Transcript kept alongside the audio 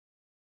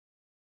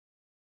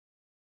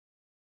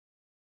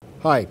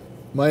Hi,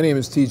 my name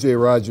is TJ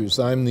Rodgers.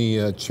 I'm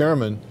the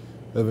chairman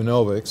of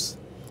Enovix.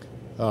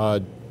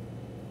 I've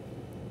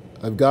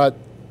got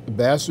a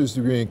bachelor's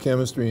degree in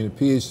chemistry and a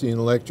PhD in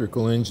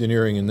electrical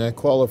engineering, and that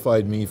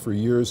qualified me for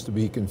years to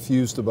be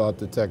confused about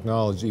the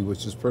technology,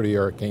 which is pretty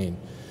arcane.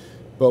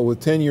 But with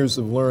 10 years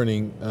of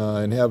learning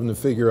and having to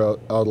figure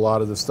out a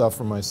lot of the stuff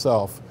for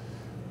myself,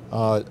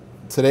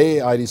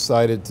 today I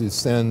decided to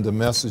send a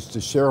message to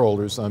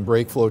shareholders on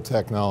BrakeFlow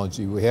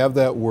technology. We have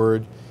that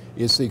word.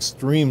 It's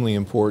extremely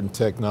important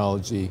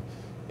technology,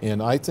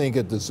 and I think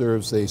it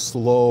deserves a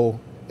slow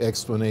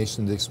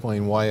explanation to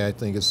explain why I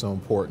think it's so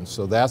important.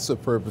 So that's the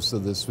purpose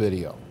of this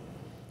video.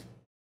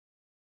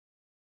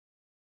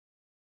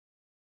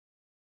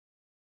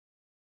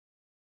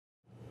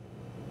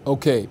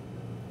 Okay,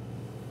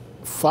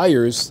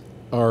 fires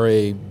are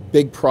a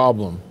big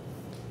problem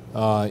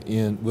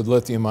with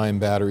lithium-ion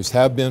batteries.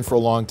 Have been for a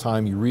long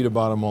time. You read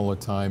about them all the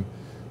time.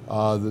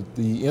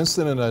 The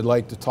incident I'd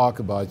like to talk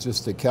about,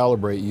 just to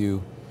calibrate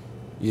you,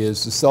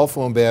 is the cell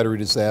phone battery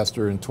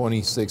disaster in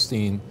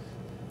 2016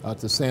 at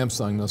the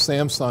Samsung. Now,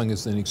 Samsung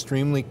is an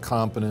extremely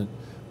competent,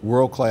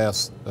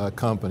 world-class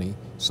company.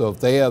 So if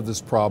they have this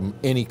problem,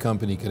 any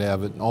company could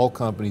have it, and all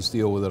companies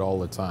deal with it all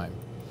the time.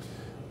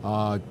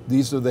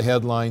 These are the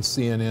headlines: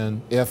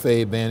 CNN,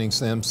 FAA banning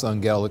Samsung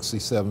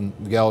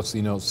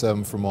Galaxy Note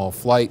 7 from all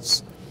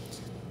flights.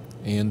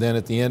 And then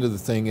at the end of the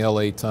thing,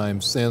 LA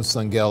Times,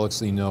 Samsung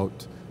Galaxy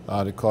Note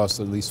it costs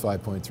at least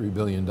 $5.3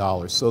 billion.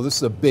 So this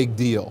is a big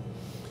deal,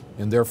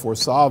 and therefore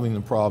solving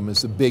the problem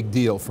is a big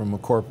deal from a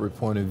corporate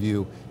point of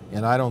view,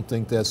 and I don't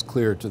think that's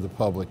clear to the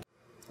public.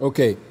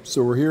 Okay,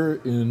 so we're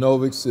here in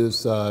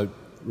Enovix's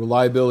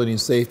Reliability and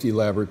Safety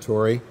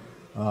Laboratory,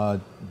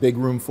 big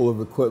room full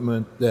of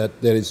equipment that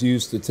is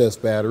used to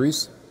test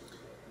batteries.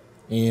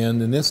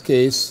 And in this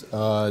case,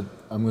 I'm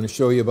going to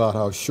show you about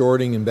how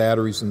shorting in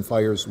batteries and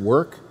fires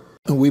work.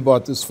 We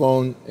bought this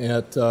phone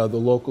at the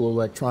local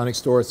electronics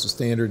store. It's a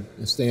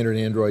standard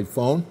Android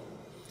phone,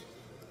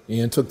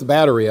 and took the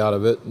battery out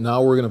of it.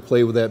 Now we're going to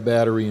play with that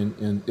battery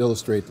and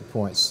illustrate the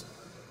points.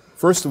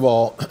 First of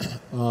all,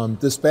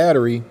 this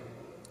battery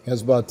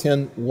has about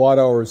 10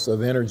 watt-hours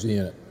of energy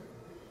in it,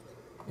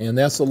 and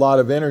that's a lot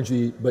of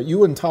energy, but you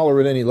wouldn't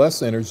tolerate any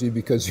less energy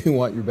because you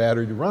want your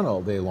battery to run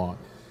all day long.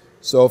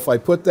 So if I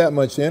put that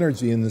much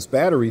energy in this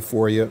battery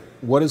for you,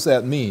 what does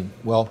that mean?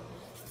 Well,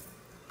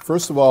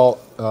 first of all,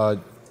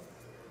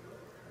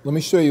 let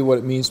me show you what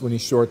it means when you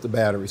short the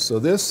battery. So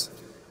this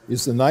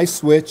is a nice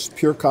switch,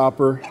 pure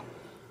copper,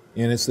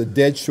 and it's a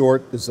dead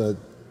short. It's a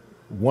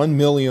 1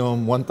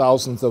 milliohm,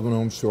 1,000th of an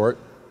ohm short.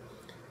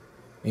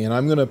 And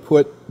I'm going to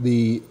put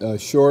the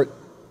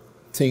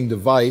shorting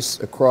device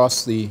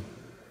across the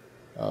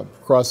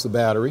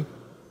battery.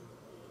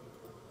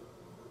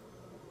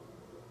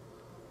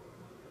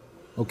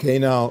 Okay,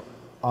 now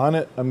on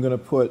it I'm going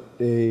to put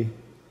a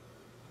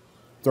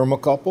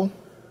thermocouple.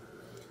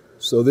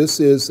 So this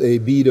is a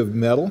bead of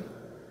metal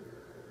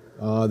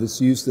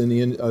that's used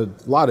in a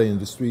lot of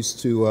industries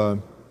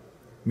to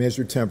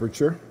measure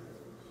temperature.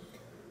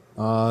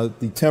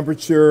 The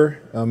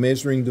temperature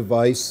measuring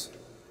device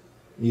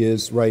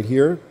is right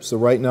here. So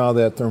right now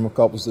that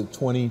thermocouple is at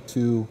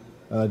 22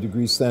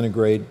 degrees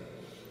centigrade.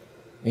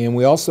 And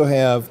we also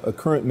have a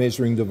current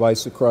measuring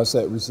device across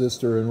that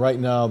resistor, and right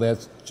now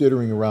that's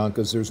jittering around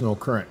because there's no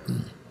current.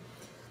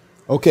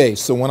 Okay,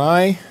 so when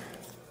I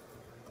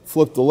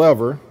flip the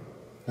lever,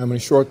 I'm going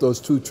to short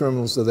those two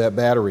terminals of that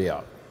battery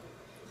out.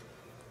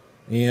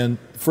 And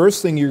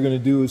first thing you're going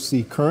to do is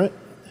see current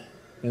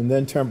and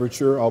then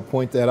temperature. I'll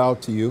point that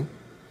out to you.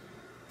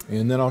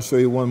 And then I'll show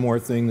you one more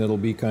thing that'll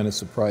be kind of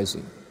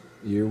surprising.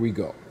 Here we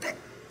go.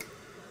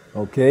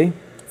 Okay,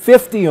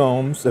 50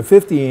 ohms,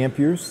 50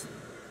 amperes,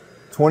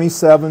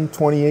 27,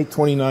 28,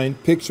 29.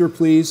 Picture,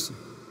 please.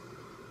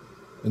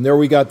 And there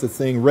we got the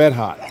thing red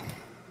hot.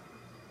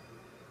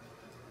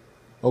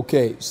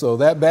 Okay, so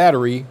that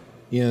battery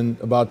in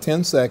about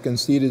 10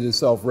 seconds heated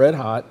itself red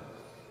hot.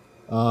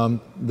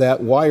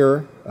 That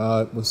wire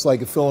was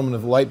like a filament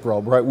of a light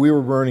bulb, right? We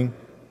were burning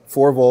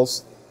 4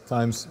 volts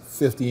times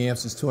 50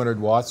 amps is 200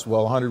 watts.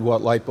 Well, a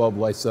 100-watt light bulb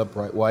lights up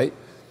bright white.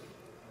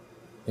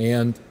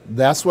 And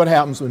that's what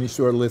happens when you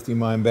short a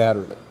lithium-ion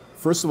battery.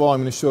 First of all, I'm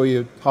going to show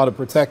you how to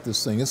protect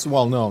this thing. This is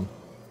well known.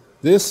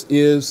 This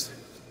is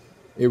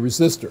a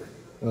resistor,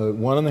 a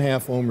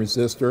 1.5 ohm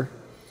resistor,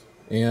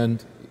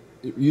 and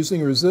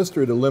using a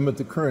resistor to limit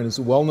the current is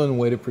a well-known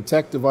way to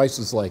protect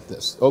devices like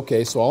this.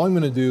 Okay, so all I'm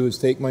going to do is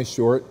take my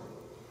short,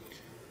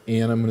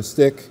 and I'm going to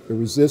stick a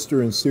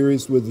resistor in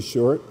series with the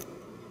short.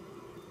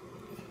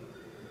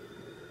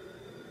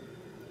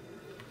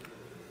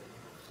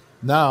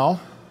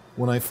 Now,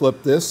 when I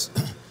flip this,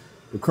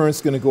 the current's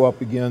going to go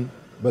up again,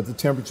 but the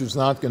temperature's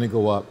not going to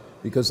go up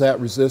because that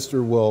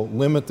resistor will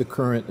limit the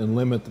current and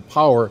limit the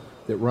power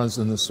that runs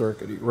in the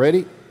circuit. Are you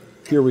ready?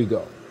 Here we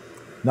go.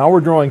 Now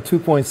we're drawing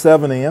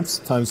 2.7 amps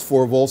times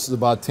 4 volts is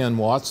about 10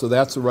 watts, so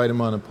that's the right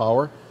amount of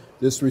power.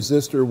 This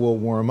resistor will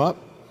warm up,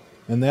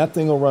 and that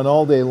thing will run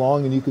all day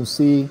long, and you can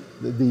see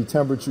the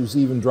temperature's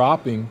even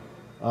dropping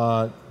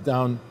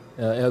down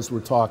as we're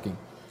talking.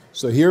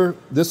 So here,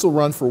 this will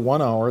run for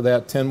 1 hour,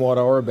 that 10 watt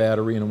hour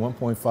battery and a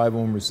 1.5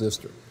 ohm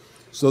resistor.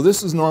 So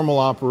this is normal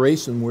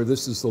operation where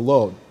this is the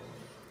load.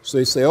 So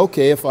you say,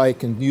 okay, if I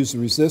can use a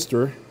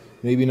resistor,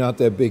 maybe not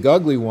that big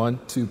ugly one,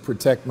 to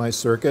protect my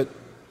circuit,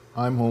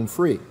 I'm home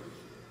free.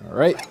 All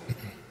right,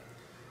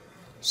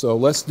 so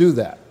let's do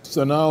that.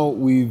 So now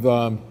we've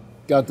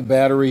got the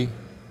battery.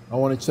 I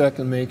want to check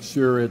and make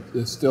sure it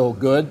is still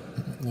good,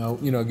 now,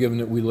 given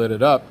that we lit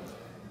it up.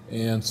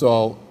 And so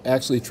I'll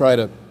actually try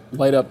to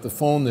light up the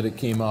phone that it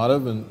came out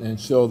of and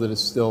show that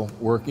it's still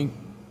working.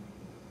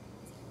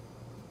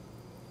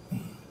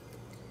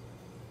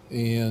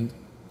 And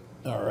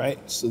all right,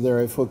 so there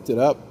I've hooked it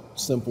up,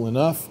 simple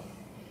enough.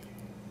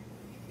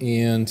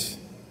 And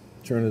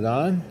turn it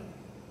on.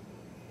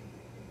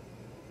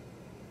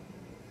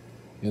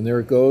 And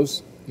there it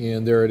goes,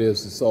 and there it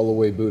is. It's all the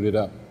way booted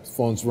up. The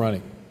phone's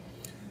running.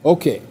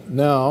 Okay,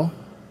 now,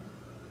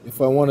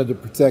 if I wanted to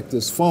protect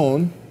this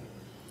phone,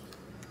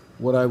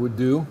 what I would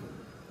do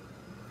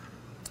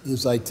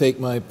is I take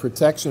my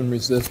protection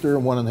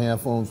resistor, 1.5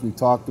 ohms we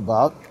talked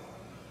about,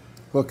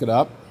 hook it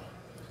up,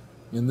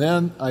 and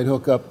then I'd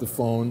hook up the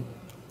phone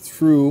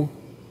through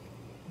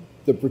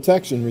the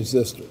protection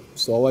resistor.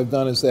 So all I've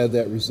done is add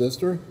that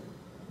resistor.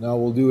 Now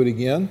we'll do it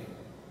again.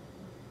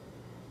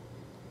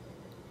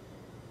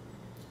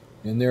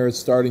 And there it's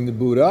starting to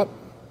boot up.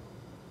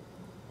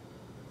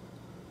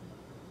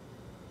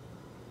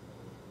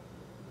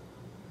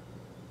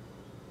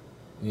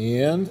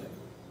 And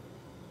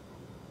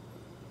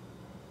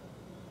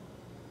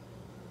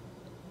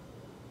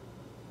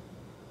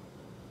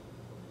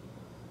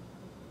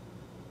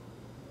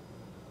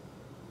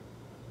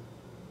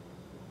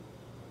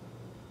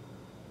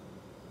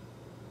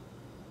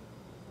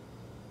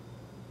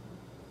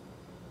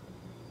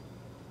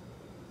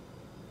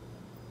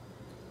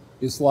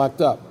it's locked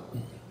up,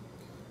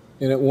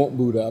 and it won't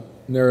boot up,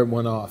 and there it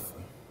went off.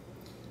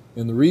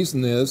 And the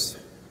reason is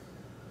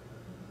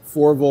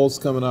 4 volts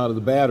coming out of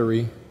the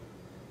battery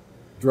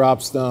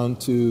drops down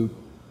to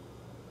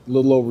a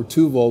little over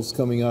 2 volts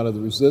coming out of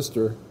the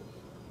resistor,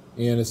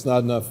 and it's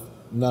not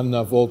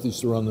enough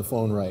voltage to run the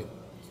phone right.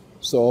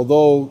 So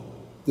although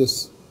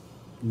this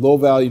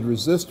low-valued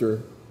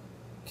resistor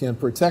can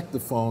protect the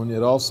phone,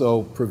 it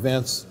also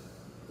prevents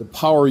the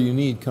power you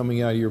need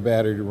coming out of your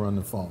battery to run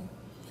the phone.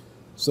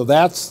 So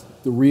that's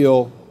the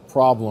real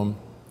problem.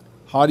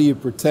 How do you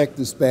protect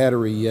this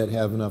battery yet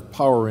have enough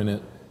power in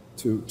it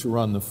to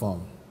run the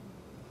phone?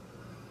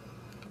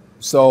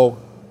 So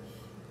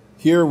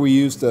here we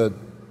used an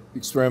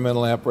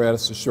experimental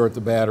apparatus to short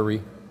the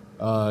battery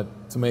to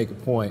make a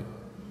point.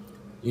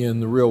 In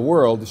the real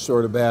world, to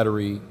short a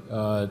battery,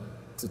 to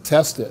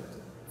test it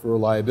for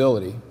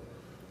reliability,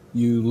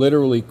 you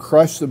literally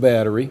crush the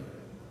battery,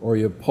 or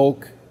you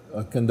poke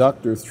a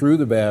conductor through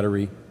the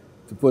battery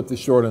to put the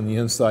short on the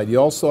inside. You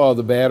all saw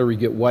the battery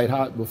get white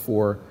hot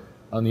before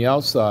on the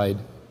outside.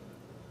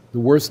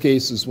 The worst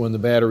case is when the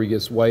battery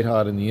gets white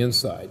hot on the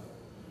inside.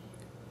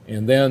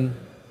 And then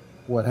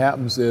what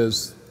happens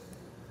is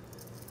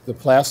the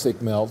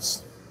plastic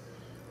melts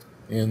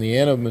and the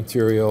anode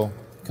material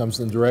comes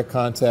in direct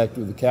contact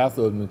with the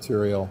cathode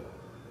material,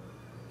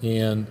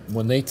 and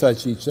when they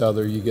touch each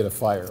other you get a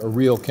fire, a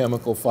real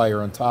chemical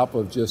fire on top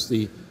of just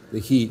the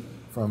heat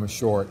from a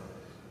short.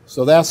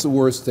 So that's the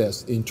worst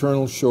test,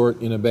 internal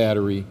short in a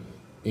battery,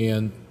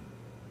 and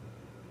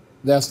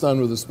that's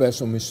done with a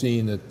special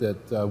machine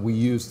that we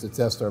use to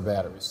test our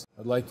batteries.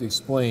 I'd like to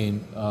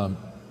explain,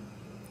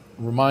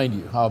 remind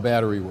you how a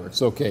battery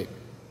works. Okay,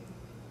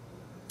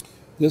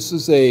 this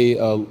is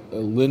a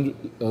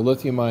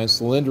lithium-ion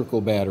cylindrical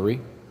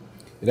battery.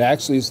 It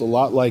actually is a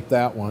lot like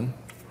that one,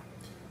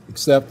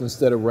 except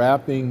instead of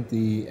wrapping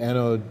the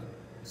anode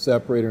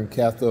separator and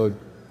cathode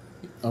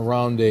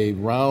around a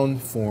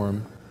round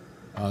form,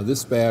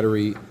 this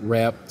battery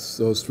wraps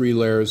those 3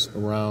 layers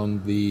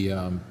around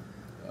the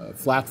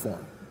flat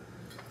form.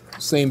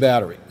 Same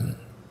battery.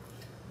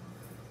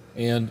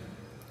 And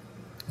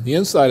the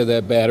inside of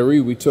that battery,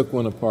 we took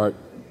one apart.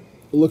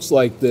 It looks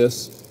like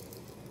this,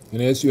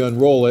 and as you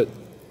unroll it,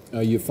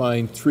 you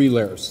find 3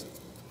 layers.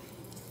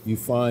 You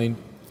find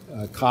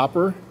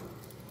copper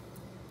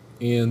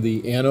and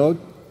the anode,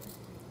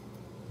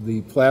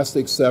 the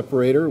plastic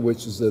separator,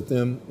 which is a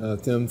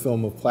thin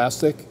film of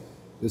plastic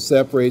that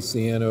separates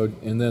the anode,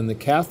 and then the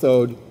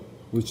cathode,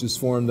 which is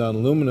formed on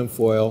aluminum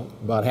foil,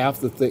 about half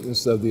the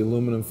thickness of the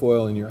aluminum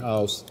foil in your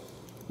house,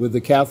 with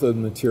the cathode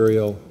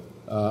material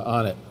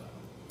on it.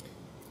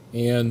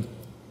 And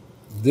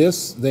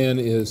this then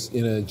is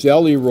in a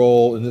jelly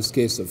roll, in this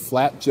case a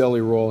flat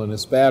jelly roll in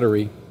this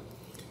battery.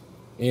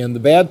 And the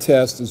bad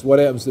test is what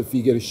happens if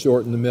you get a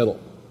short in the middle.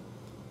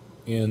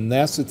 And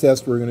that's the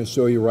test we're going to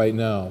show you right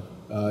now.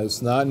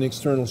 It's not an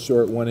external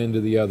short one end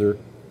to the other,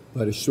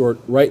 but a short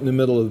right in the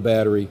middle of the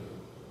battery,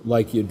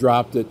 like you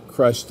dropped it,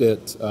 crushed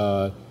it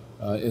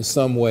in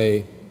some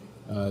way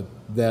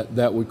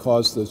that would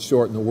cause the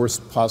short in the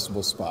worst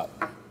possible spot.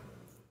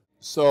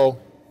 So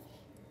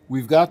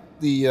we've got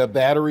the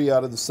battery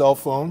out of the cell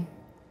phone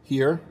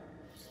here,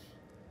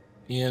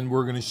 and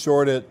we're going to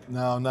short it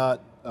now,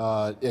 not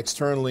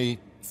externally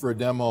for a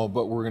demo,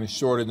 but we're going to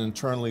short it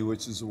internally,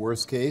 which is the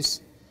worst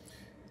case,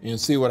 and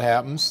see what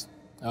happens.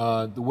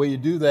 The way you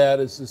do that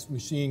is this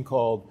machine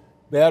called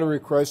battery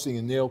crushing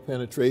and nail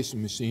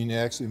penetration machine. It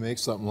actually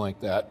makes something like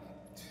that.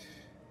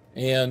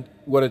 And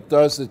what it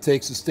does, it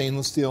takes a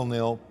stainless steel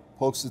nail,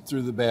 pokes it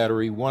through the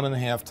battery,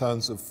 1.5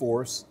 tons of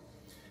force,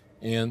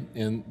 and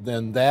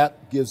then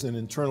that gives an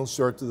internal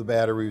short to the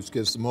battery, which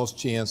gives the most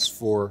chance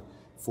for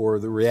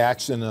the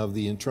reaction of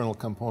the internal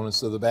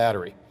components of the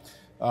battery.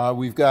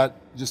 We've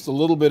got just a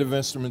little bit of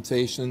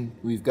instrumentation.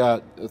 We've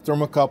got a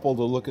thermocouple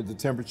to look at the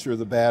temperature of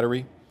the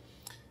battery.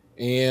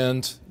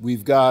 And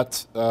we've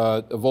got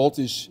a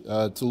voltage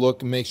to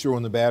look and make sure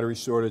when the battery's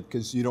shorted,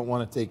 because you don't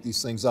want to take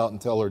these things out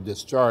until they're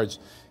discharged,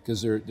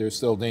 because they're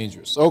still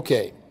dangerous.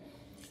 Okay,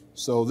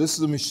 so this is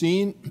the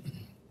machine.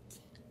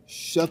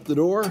 Shut the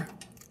door.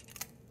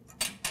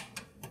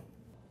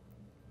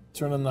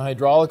 Turn on the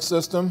hydraulic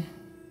system.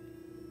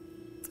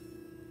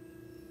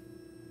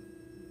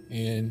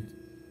 And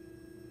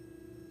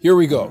here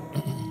we go.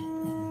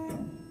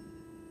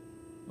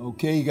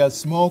 Okay, you got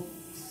smoke.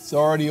 It's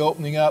already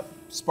opening up.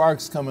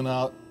 Sparks coming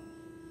out.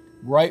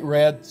 Bright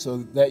red,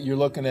 so that you're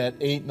looking at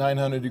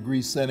 800-900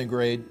 degrees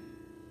centigrade.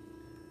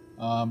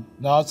 Now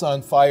it's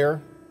on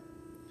fire.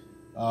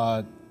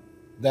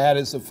 That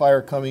is a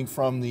fire coming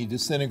from the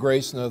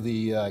disintegration of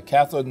the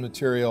cathode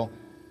material,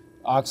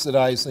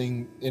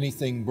 oxidizing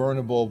anything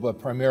burnable, but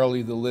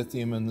primarily the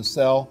lithium in the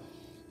cell.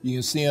 You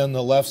can see on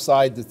the left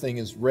side the thing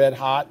is red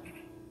hot.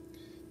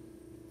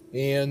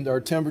 And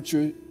our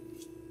temperature,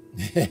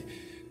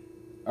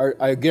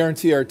 I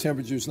guarantee our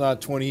temperature is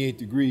not 28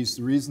 degrees.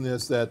 The reason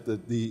is that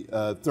the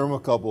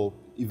thermocouple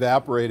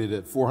evaporated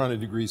at 400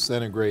 degrees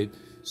centigrade.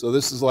 So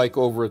this is like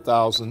over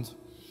 1,000.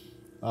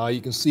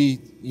 You can see,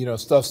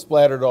 stuff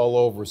splattered all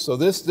over. So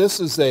this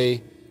is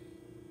a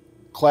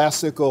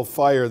classical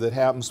fire that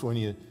happens when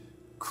you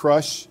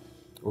crush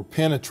or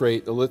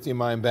penetrate the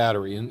lithium-ion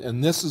battery.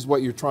 And this is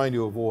what you're trying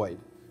to avoid.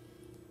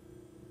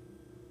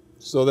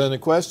 So then the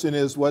question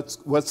is, what's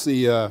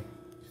the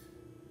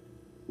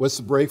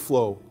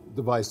BrakeFlow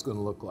device going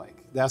to look like?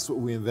 That's what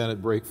we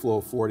invented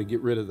BrakeFlow for, to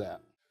get rid of that.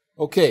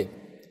 Okay,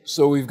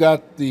 so we've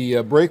got the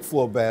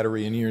BrakeFlow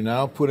battery in here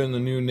now. Put in the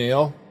new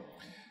nail,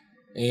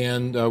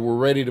 and we're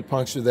ready to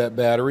puncture that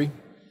battery.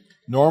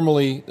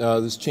 Normally,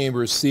 this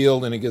chamber is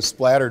sealed and it gets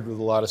splattered with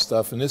a lot of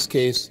stuff. In this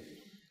case,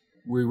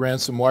 we ran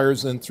some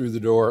wires in through the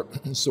door,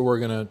 so we're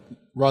going to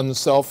run the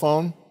cell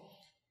phone.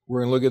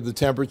 We're going to look at the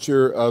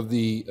temperature of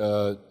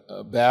the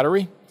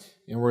battery,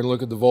 and we're going to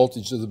look at the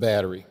voltage of the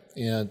battery.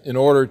 And in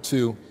order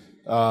to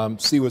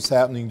see what's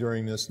happening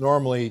during this,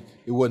 normally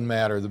it wouldn't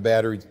matter. The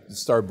battery would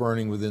start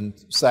burning within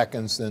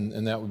seconds,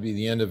 and that would be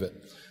the end of it.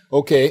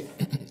 Okay,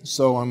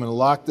 so I'm going to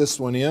lock this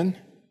one in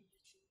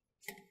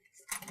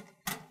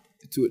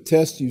to a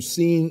test you've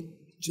seen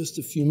just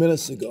a few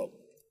minutes ago.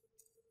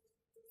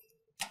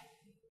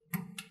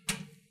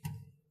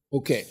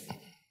 Okay,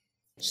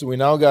 so we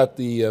now got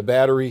the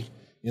battery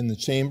in the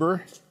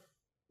chamber.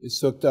 It's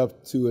hooked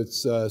up to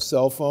its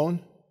cell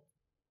phone,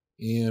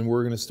 and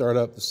we're going to start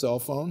up the cell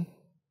phone.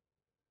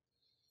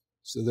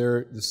 So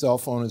there, the cell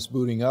phone is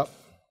booting up.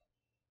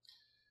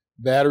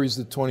 Battery's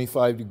at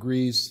 25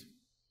 degrees,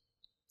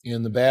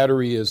 and the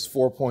battery is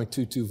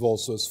 4.22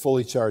 volts, so it's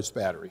fully charged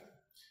battery.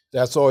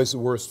 That's always the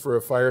worst for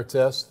a fire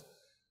test.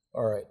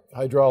 All right,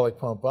 hydraulic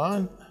pump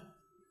on.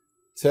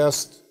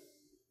 Test,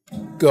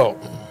 go.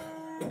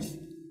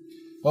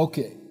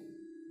 Okay,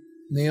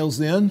 nails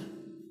in.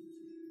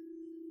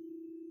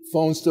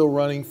 Phone still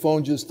running.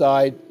 Phone just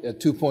died at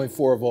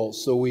 2.4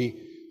 volts. So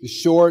the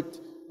short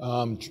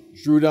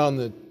drew down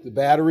the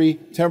battery.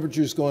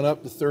 Temperature's going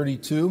up to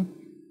 32.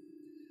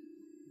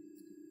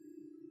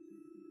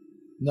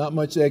 Not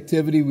much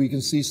activity. We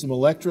can see some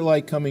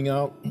electrolyte coming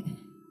out.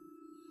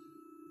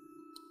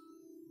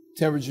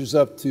 Temperature's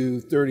up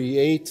to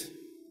 38.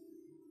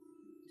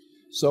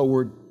 So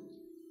we're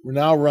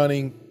now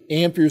running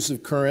amperes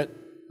of current,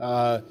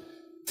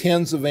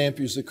 tens of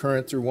amperes of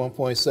current through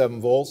 1.7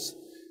 volts.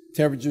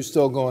 Temperature's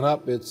still going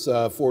up. It's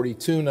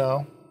 42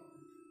 now.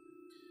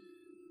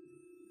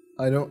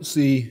 I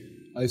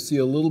see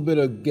a little bit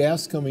of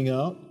gas coming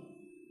out.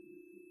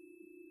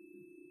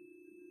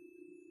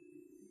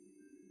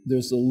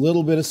 There's a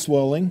little bit of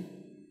swelling.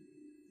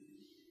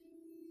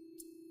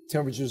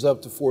 Temperature's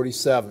up to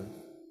 47.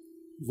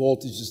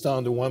 Voltage is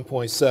down to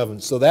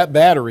 1.7. So that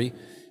battery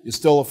is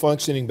still a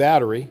functioning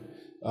battery,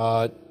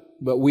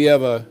 but we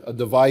have a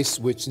device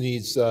which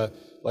needs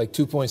like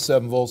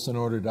 2.7 volts in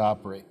order to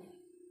operate.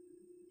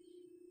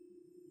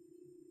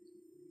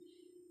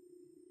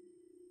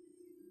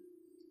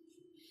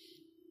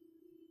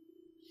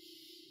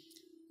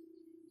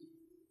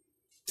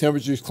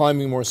 Temperature is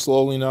climbing more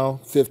slowly now,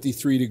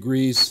 53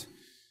 degrees.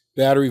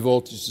 Battery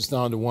voltage is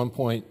down to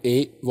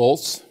 1.8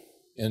 volts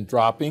and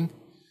dropping.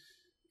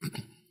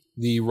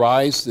 The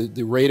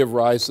rate of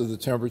rise of the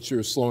temperature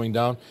is slowing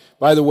down.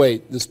 By the way,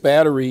 this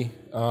battery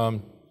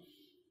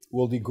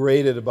will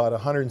degrade at about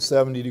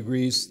 170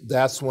 degrees.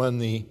 That's when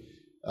the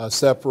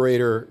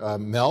separator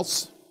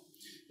melts.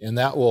 and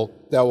that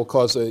will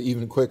cause an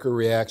even quicker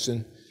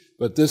reaction.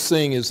 But this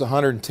thing is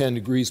 110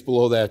 degrees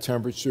below that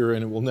temperature,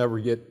 and it will never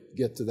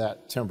get to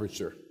that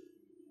temperature.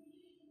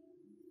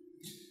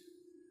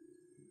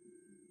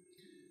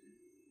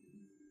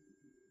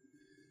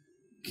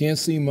 Can't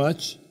see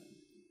much.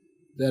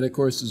 That, of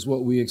course, is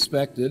what we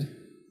expected.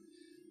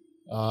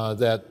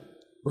 That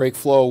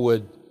BrakeFlow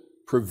would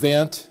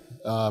prevent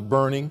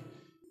burning.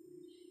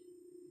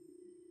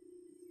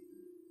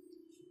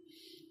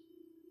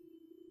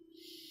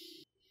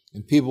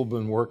 And people have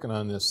been working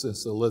on this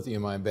since the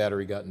lithium-ion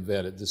battery got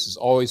invented. This has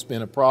always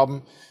been a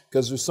problem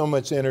because there's so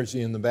much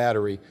energy in the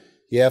battery.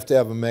 You have to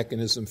have a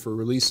mechanism for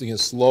releasing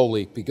it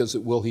slowly because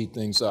it will heat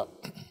things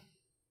up.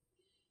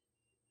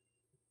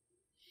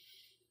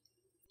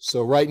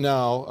 So right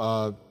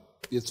now,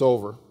 it's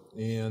over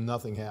and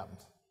nothing happened.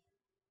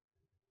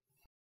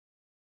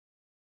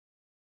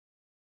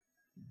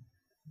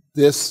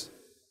 This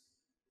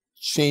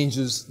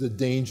changes the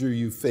danger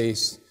you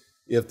face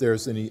if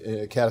there's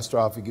any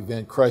catastrophic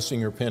event,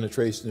 crushing or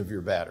penetration of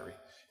your battery.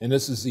 And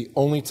this is the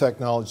only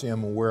technology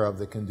I'm aware of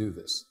that can do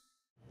this.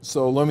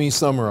 So let me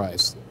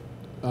summarize.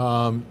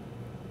 The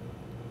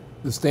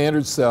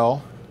standard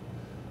cell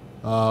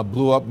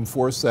blew up in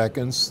 4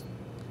 seconds.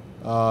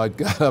 It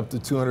got up to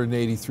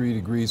 283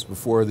 degrees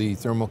before the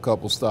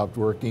thermocouple stopped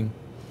working.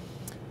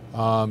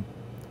 And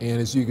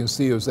as you can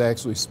see, it was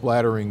actually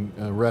splattering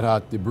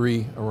red-hot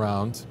debris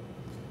around.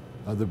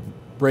 The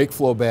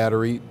BrakeFlow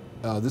battery,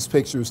 this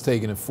picture was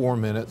taken in 4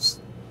 minutes.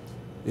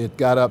 It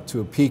got up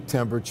to a peak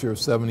temperature of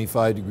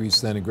 75 degrees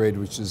centigrade,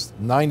 which is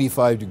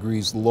 95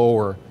 degrees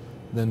lower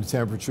than the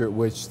temperature at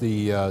which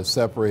the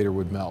separator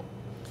would melt.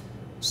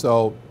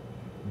 So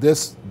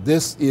this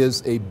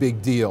is a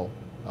big deal.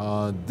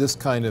 This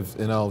kind of,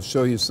 and I'll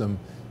show you some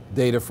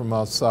data from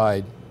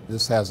outside,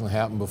 this hasn't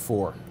happened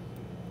before.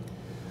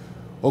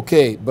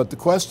 Okay, but the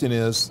question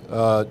is,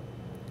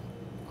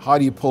 how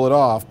do you pull it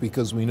off?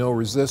 Because we know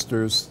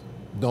resistors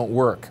don't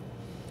work.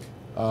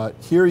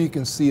 Here you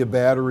can see a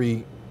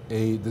battery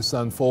that's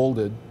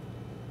unfolded,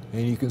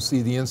 and you can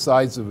see the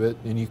insides of it,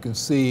 and you can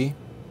see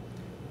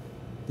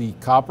the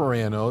copper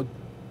anode,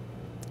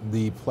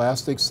 the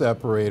plastic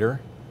separator,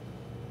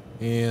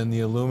 and the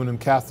aluminum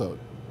cathode.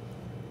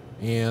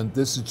 And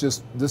this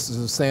is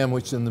a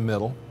sandwich in the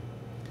middle.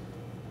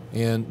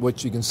 And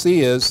what you can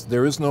see is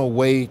there is no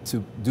way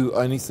to do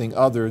anything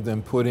other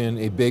than put in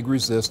a big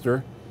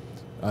resistor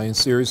in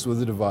series with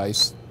the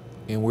device.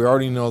 And we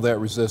already know that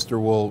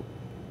resistor will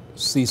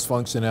cease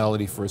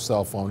functionality for a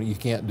cell phone. You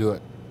can't do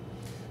it.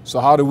 So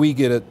how do we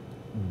get it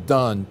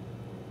done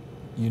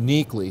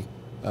uniquely,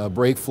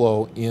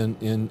 BrakeFlow in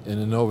an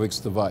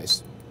Enovix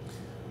device?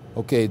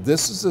 Okay,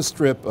 this is a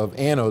strip of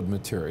anode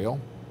material,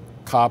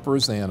 copper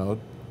is anode,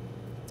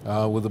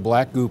 with a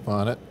black goop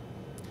on it.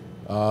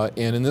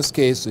 And in this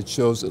case, it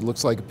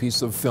looks like a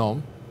piece of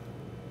film.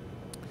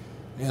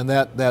 And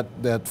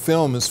that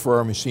film is for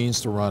our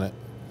machines to run it.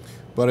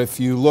 But if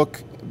you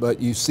look,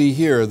 you see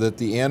here that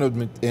the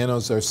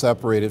anodes are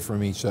separated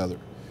from each other.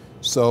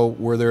 So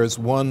where there's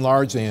one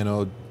large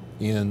anode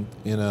in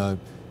a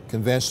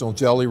conventional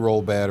jelly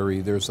roll battery,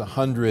 there's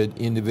 100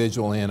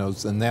 individual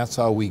anodes, and that's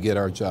how we get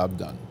our job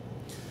done.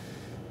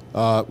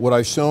 What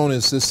I've shown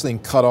is this thing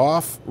cut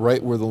off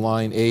right where the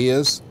line A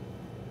is.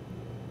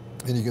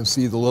 And you can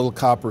see the little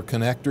copper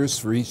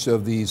connectors for each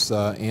of these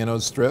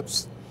anode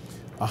strips.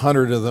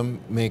 100 of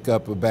them make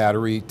up a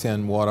battery,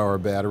 10 watt-hour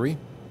battery.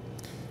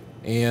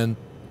 And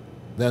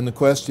then the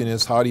question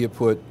is, how do you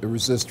put a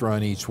resistor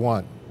on each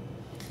one?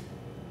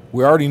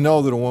 We already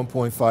know that a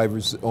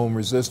 1.5 ohm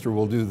resistor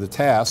will do the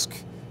task,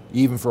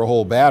 even for a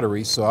whole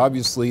battery, so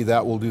obviously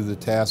that will do the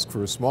task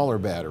for a smaller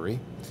battery.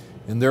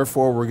 And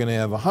therefore, we're going to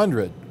have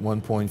 100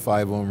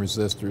 1.5 ohm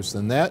resistors.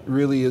 And that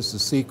really is the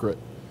secret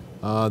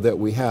that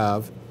we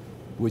have,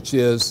 which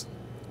is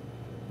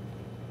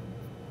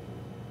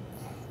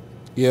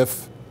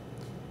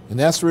and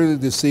that's really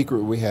the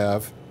secret we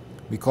have,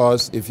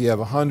 because if you have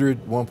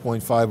 100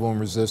 1.5 ohm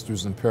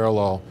resistors in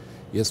parallel,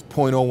 it's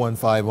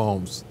 0.015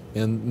 ohms.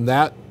 And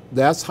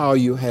that's how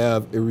you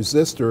have a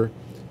resistor,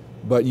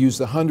 but use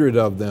 100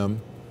 of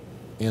them,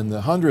 and the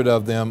 100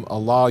 of them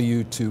allow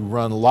you to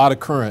run a lot of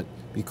current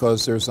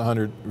because there's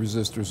 100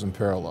 resistors in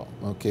parallel.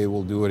 Okay,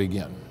 we'll do it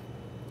again.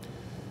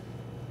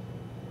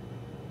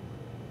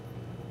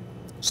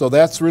 So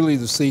that's really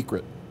the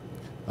secret.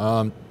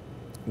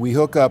 We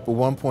hook up a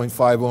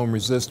 1.5 ohm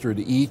resistor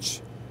to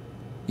each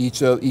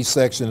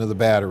section of the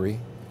battery,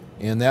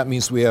 and that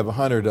means we have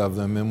 100 of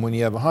them. And when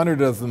you have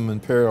 100 of them in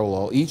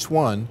parallel, each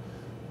one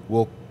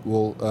will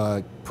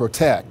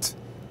protect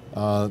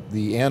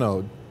the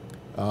anode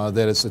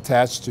that it's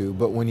attached to.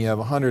 But when you have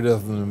 100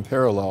 of them in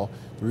parallel,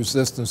 the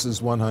resistance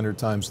is 100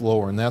 times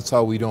lower, and that's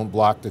how we don't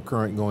block the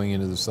current going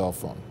into the cell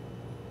phone.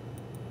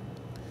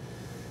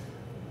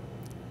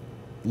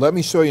 Let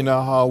me show you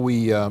now how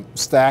we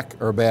stack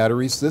our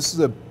batteries. This is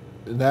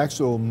an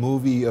actual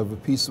movie of a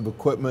piece of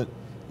equipment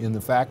in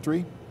the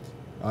factory.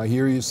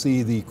 Here you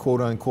see the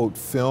quote-unquote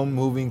film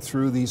moving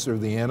through. These are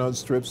the anode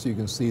strips. You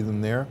can see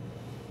them there.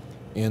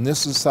 And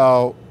this is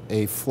how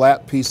a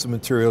flat piece of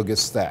material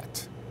gets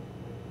stacked.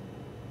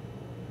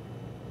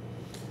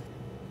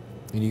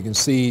 And you can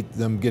see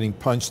them getting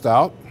punched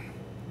out.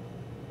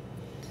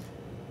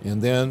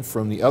 And then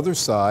from the other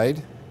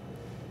side,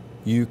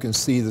 you can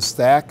see the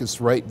stack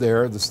is right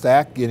there, the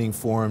stack getting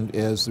formed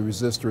as the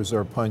resistors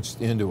are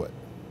punched into it.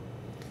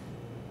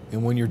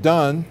 And when you're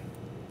done,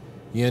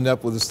 you end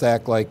up with a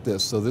stack like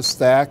this. So this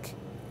stack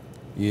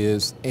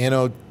is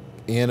anode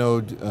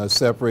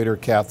separator,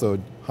 cathode,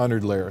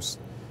 100 layers.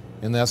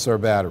 And that's our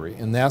battery.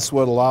 And that's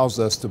what allows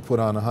us to put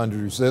on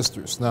 100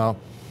 resistors. Now,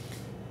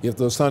 if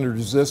those 100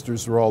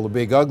 resistors were all the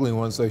big ugly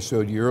ones I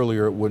showed you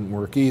earlier, it wouldn't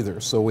work either.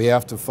 So we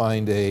have to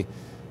find a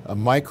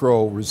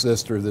micro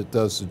resistor that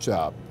does the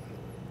job.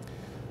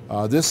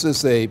 This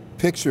is a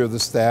picture of the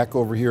stack.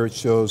 Over here it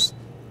shows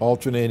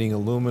alternating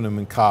aluminum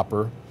and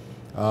copper.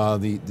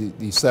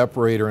 The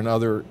separator and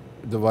other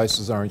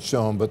devices aren't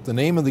shown, but the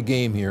name of the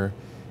game here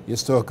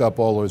is to hook up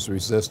all those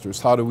resistors.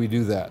 How do we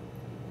do that?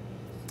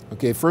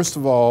 Okay, first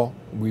of all,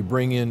 we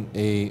bring in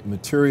a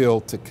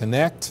material to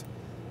connect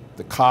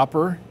the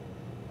copper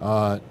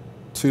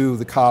to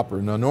the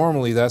copper. Now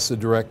normally that's a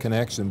direct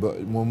connection, but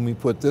when we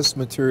put this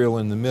material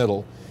in the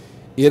middle,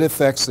 it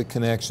affects the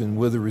connection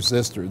with the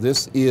resistor.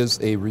 This is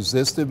a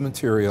resistive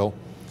material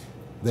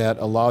that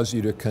allows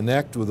you to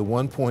connect with a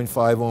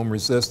 1.5 ohm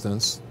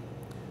resistance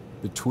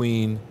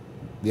between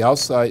the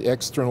outside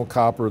external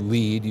copper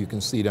lead, you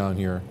can see down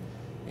here,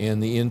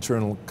 and the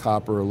internal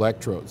copper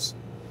electrodes.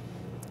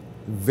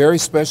 Very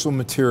special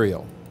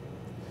material.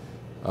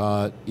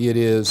 It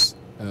is,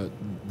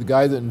 the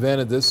guy that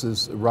invented this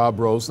is Rob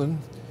Rosen.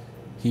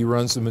 He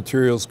runs the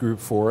materials group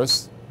for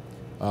us.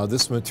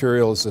 This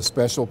material is a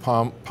special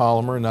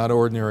polymer, not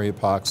ordinary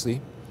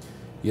epoxy.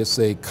 It's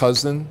a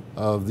cousin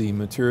of the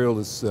material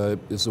that's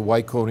is a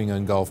white coating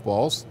on golf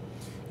balls.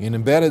 And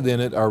embedded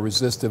in it are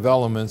resistive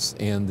elements,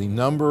 and the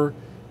number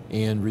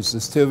and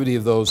resistivity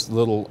of those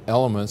little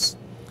elements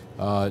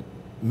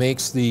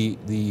makes the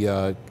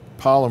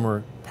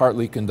polymer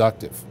partly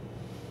conductive.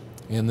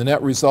 And the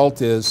net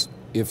result is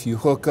if you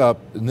hook up,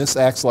 and this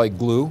acts like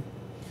glue,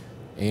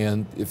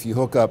 and if you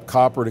hook up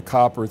copper to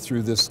copper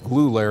through this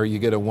glue layer, you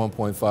get a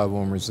 1.5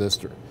 ohm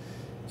resistor.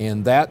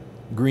 And that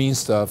green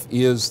stuff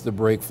is the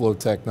BrakeFlow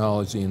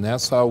technology, and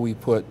that's how we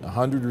put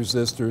 100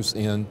 resistors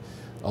in,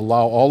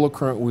 allow all the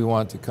current we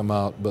want to come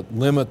out, but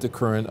limit the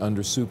current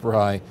under super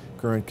high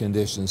current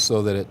conditions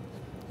so that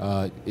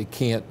it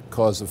can't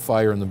cause a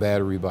fire in the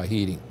battery by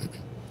heating.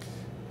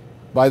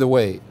 By the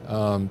way,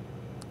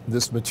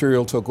 this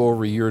material took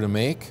over a year to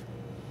make.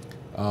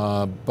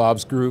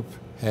 Bob's group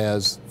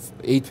has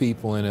 8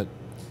 people in it,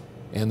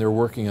 and they're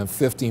working on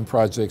 15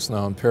 projects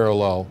now in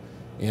parallel,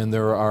 and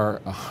there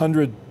are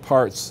 100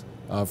 parts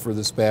for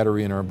this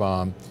battery in our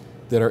bomb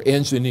that are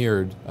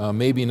engineered,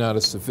 maybe not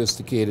as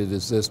sophisticated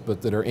as this,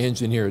 but that are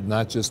engineered,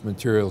 not just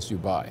materials you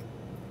buy.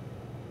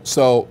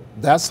 So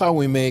that's how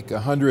we make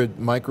 100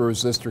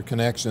 microresistor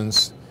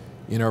connections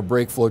in our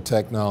BrakeFlow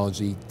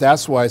technology.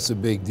 That's why it's a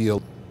big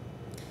deal.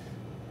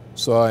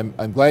 So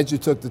I'm glad you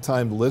took the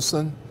time to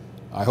listen.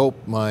 I hope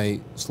my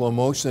slow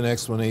motion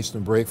explanation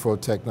of BrakeFlow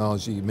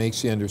technology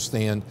makes you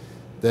understand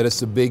that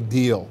it's a big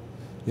deal.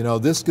 You know,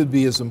 this could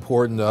be as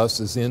important to us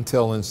as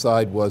Intel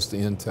Inside was to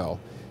Intel.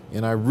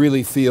 And I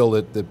really feel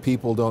that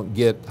people don't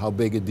get how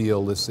big a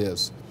deal this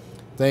is.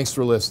 Thanks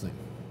for listening.